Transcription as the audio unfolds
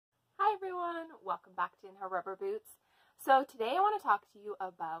everyone, welcome back to In Her Rubber Boots. So today I want to talk to you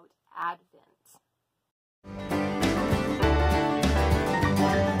about Advent.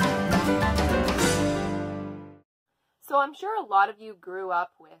 So I'm sure a lot of you grew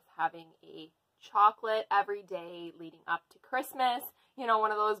up with having a chocolate every day leading up to Christmas. You know,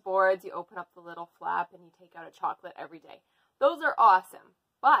 one of those boards, you open up the little flap and you take out a chocolate every day. Those are awesome,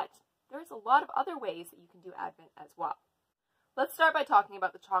 but there's a lot of other ways that you can do Advent as well. Let's start by talking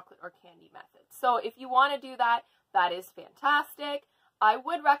about the chocolate or candy method. So if you want to do that, that is fantastic. I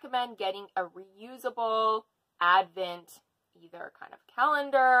would recommend getting a reusable Advent, either kind of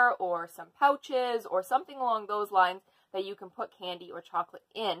calendar or some pouches or something along those lines that you can put candy or chocolate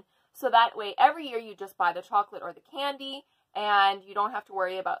in. So that way every year you just buy the chocolate or the candy and you don't have to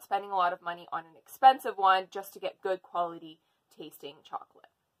worry about spending a lot of money on an expensive one just to get good quality tasting chocolate.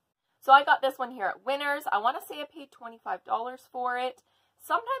 So I got this one here at Winners. I want to say I paid $25 for it.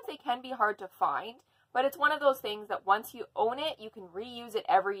 Sometimes they can be hard to find, but it's one of those things that once you own it, you can reuse it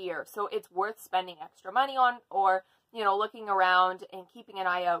every year. So it's worth spending extra money on, or, you know, looking around and keeping an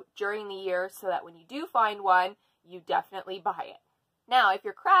eye out during the year so that when you do find one, you definitely buy it. Now, if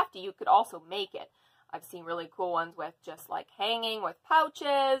you're crafty, you could also make it. I've seen really cool ones with just like hanging with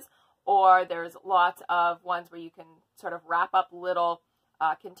pouches, or there's lots of ones where you can sort of wrap up little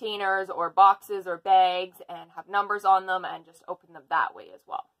containers or boxes or bags and have numbers on them and just open them that way as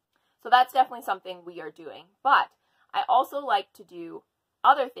well. So that's definitely something we are doing. But I also like to do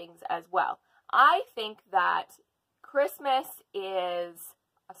other things as well. I think that Christmas is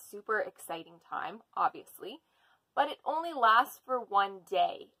a super exciting time, obviously, but it only lasts for one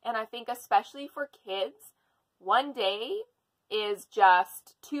day. And I think especially for kids, one day is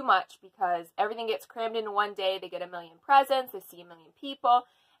just too much because everything gets crammed into one day. They get a million presents, they see a million people,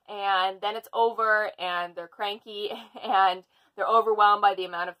 and then it's over and they're cranky and they're overwhelmed by the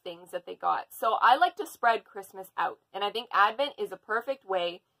amount of things that they got. So I like to spread Christmas out, and I think Advent is a perfect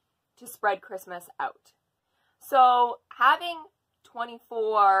way to spread Christmas out. So having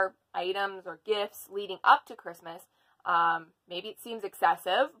 24 items or gifts leading up to Christmas, maybe it seems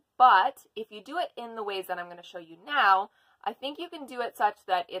excessive, but if you do it in the ways that I'm going to show you now, I think you can do it such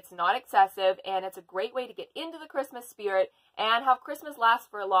that it's not excessive and it's a great way to get into the Christmas spirit and have Christmas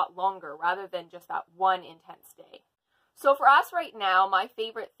last for a lot longer rather than just that one intense day. So for us right now, my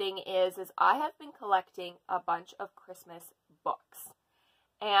favorite thing is I have been collecting a bunch of Christmas books.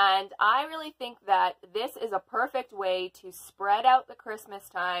 And I really think that this is a perfect way to spread out the Christmas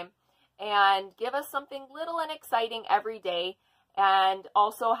time and give us something little and exciting every day, and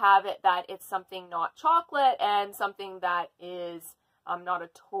also have it that it's something not chocolate and something that is not a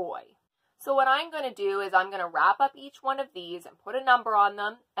toy. So what I'm going to do is I'm going to wrap up each one of these and put a number on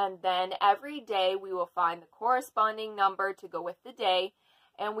them, and then every day we will find the corresponding number to go with the day,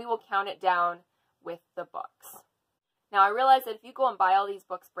 and we will count it down with the books. Now I realize that if you go and buy all these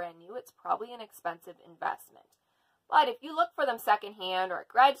books brand new, it's probably an expensive investment. But if you look for them secondhand or at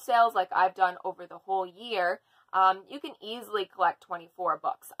garage sales like I've done over the whole year, you can easily collect 24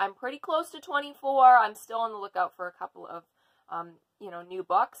 books. I'm pretty close to 24. I'm still on the lookout for a couple of, new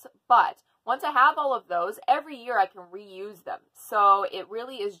books. But once I have all of those, every year I can reuse them. So it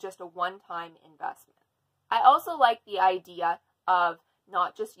really is just a one-time investment. I also like the idea of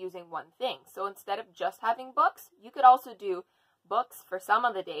not just using one thing. So instead of just having books, you could also do books for some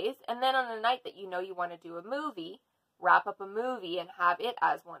of the days. And then on a night that you know you want to do a movie, wrap up a movie and have it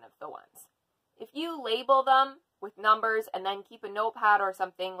as one of the ones. If you label them with numbers and then keep a notepad or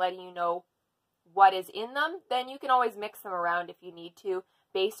something letting you know what is in them, then you can always mix them around if you need to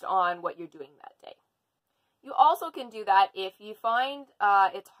based on what you're doing that day. You also can do that if you find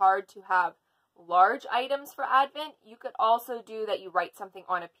it's hard to have large items for Advent. You could also do that you write something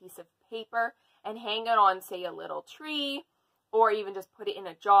on a piece of paper and hang it on, say, a little tree, or even just put it in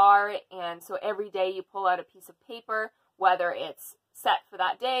a jar, and so every day you pull out a piece of paper, whether it's set for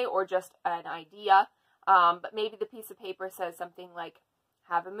that day or just an idea, but maybe the piece of paper says something like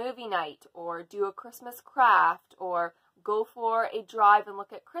have a movie night, or do a Christmas craft, or go for a drive and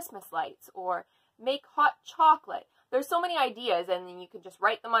look at Christmas lights, or make hot chocolate. There's so many ideas, and then you can just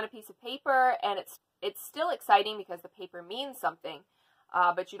write them on a piece of paper, and it's still exciting because the paper means something,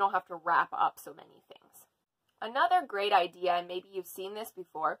 but you don't have to wrap up so many things. Another great idea, and maybe you've seen this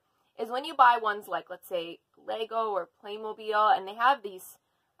before, is when you buy ones like, let's say, Lego or Playmobil, and they have these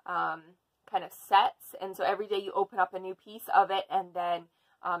kind of sets, and so every day you open up a new piece of it, and then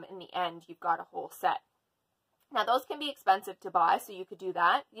in the end you've got a whole set. Now those can be expensive to buy, so you could do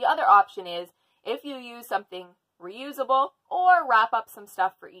that. The other option is if you use something reusable or wrap up some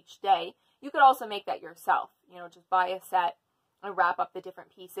stuff for each day, you could also make that yourself. You know, just buy a set and wrap up the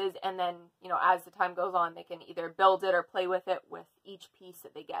different pieces. And then, you know, as the time goes on, they can either build it or play with it with each piece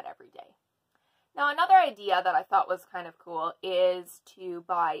that they get every day. Now, another idea that I thought was kind of cool is to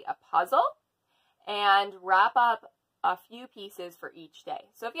buy a puzzle and wrap up a few pieces for each day.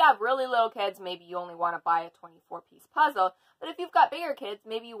 So if you have really little kids, maybe you only want to buy a 24-piece puzzle. But if you've got bigger kids,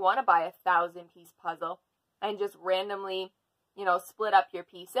 maybe you want to buy a 1,000-piece puzzle and just randomly, you know, split up your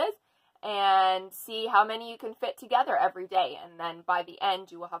pieces and see how many you can fit together every day. And then by the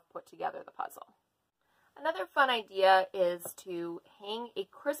end, you will have put together the puzzle. Another fun idea is to hang a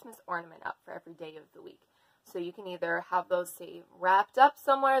Christmas ornament up for every day of the week. So you can either have those, say, wrapped up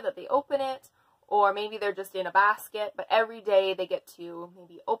somewhere that they open it, or maybe they're just in a basket, but every day they get to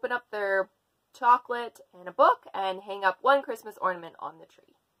maybe open up their chocolate and a book and hang up one Christmas ornament on the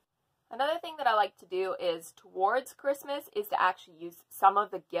tree. Another thing that I like to do is towards Christmas is to actually use some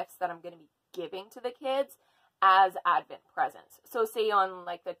of the gifts that I'm going to be giving to the kids as Advent presents. So say on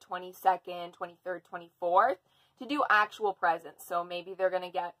like the 22nd, 23rd, 24th, to do actual presents. So maybe they're going to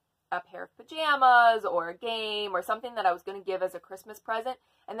get a pair of pajamas or a game or something that I was going to give as a Christmas present,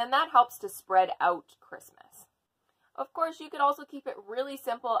 and then that helps to spread out Christmas. Of course, you could also keep it really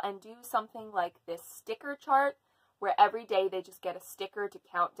simple and do something like this sticker chart, where every day they just get a sticker to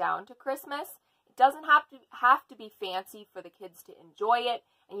count down to Christmas. It doesn't have to be fancy for the kids to enjoy it,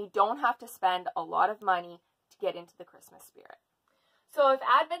 and you don't have to spend a lot of money to get into the Christmas spirit. So if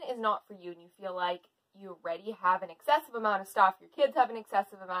Advent is not for you and you feel like you already have an excessive amount of stuff, your kids have an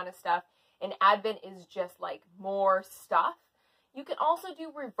excessive amount of stuff, and Advent is just like more stuff, you can also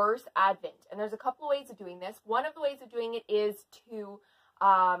do reverse Advent. And there's a couple of ways of doing this. One of the ways of doing it is to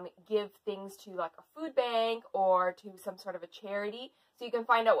give things to like a food bank or to some sort of a charity. So you can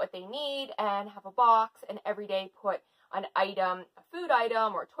find out what they need and have a box, and every day put an item, a food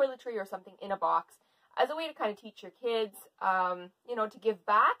item or toiletry or something in a box as a way to kind of teach your kids, you know, to give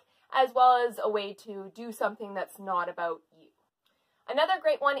back, as well as a way to do something that's not about you. Another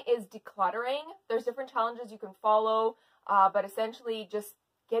great one is decluttering. There's different challenges you can follow, but essentially just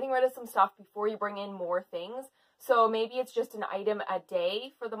getting rid of some stuff before you bring in more things. So maybe it's just an item a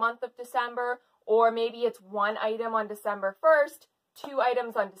day for the month of December, or maybe it's one item on December 1st, 2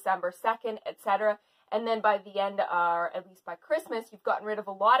 items on December 2nd, etc. And then by the end, or at least by Christmas, you've gotten rid of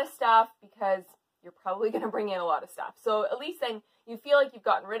a lot of stuff because you're probably going to bring in a lot of stuff. So at least then you feel like you've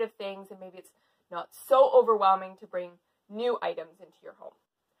gotten rid of things, and maybe it's not so overwhelming to bring new items into your home.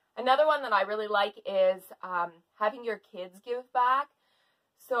 Another one that I really like is having your kids give back.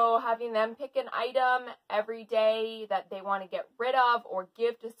 So having them pick an item every day that they want to get rid of or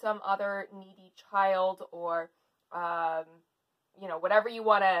give to some other needy child, or, you know, whatever you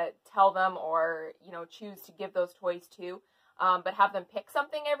want to tell them or, you know, choose to give those toys to. But have them pick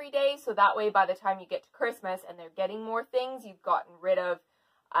something every day, so that way by the time you get to Christmas and they're getting more things, you've gotten rid of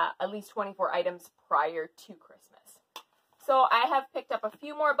at least 24 items prior to Christmas. So I have picked up a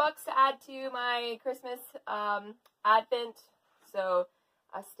few more books to add to my Christmas Advent. So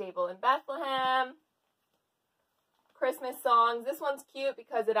A Stable in Bethlehem, Christmas songs. This one's cute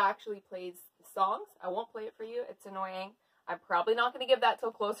because it actually plays the songs. I won't play it for you. It's annoying. I'm probably not going to give that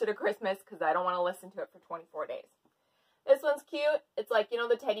till closer to Christmas because I don't want to listen to it for 24 days. This one's cute. It's like, you know,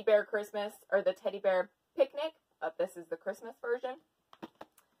 the teddy bear Christmas, or the teddy bear picnic, but this is the Christmas version.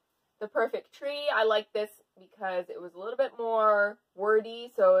 The Perfect Tree. I like this because it was a little bit more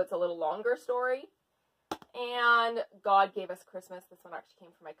wordy, so it's a little longer story. And God Gave Us Christmas. This one actually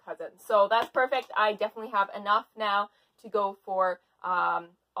came from my cousin. So that's perfect. I definitely have enough now to go for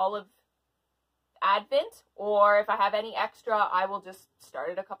all of Advent, or if I have any extra, I will just start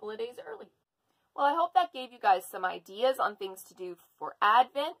it a couple of days early. Well, I hope that gave you guys some ideas on things to do for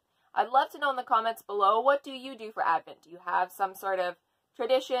Advent. I'd love to know in the comments below, what do you do for Advent? Do you have some sort of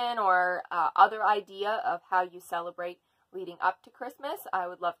tradition or other idea of how you celebrate leading up to Christmas? I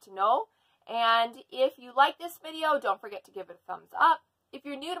would love to know. And if you like this video, don't forget to give it a thumbs up. If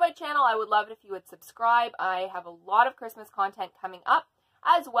you're new to my channel, I would love it if you would subscribe. I have a lot of Christmas content coming up,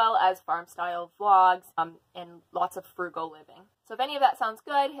 as well as farm-style vlogs and lots of frugal living. So if any of that sounds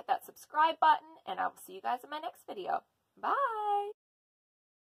good, hit that subscribe button, and I will see you guys in my next video. Bye!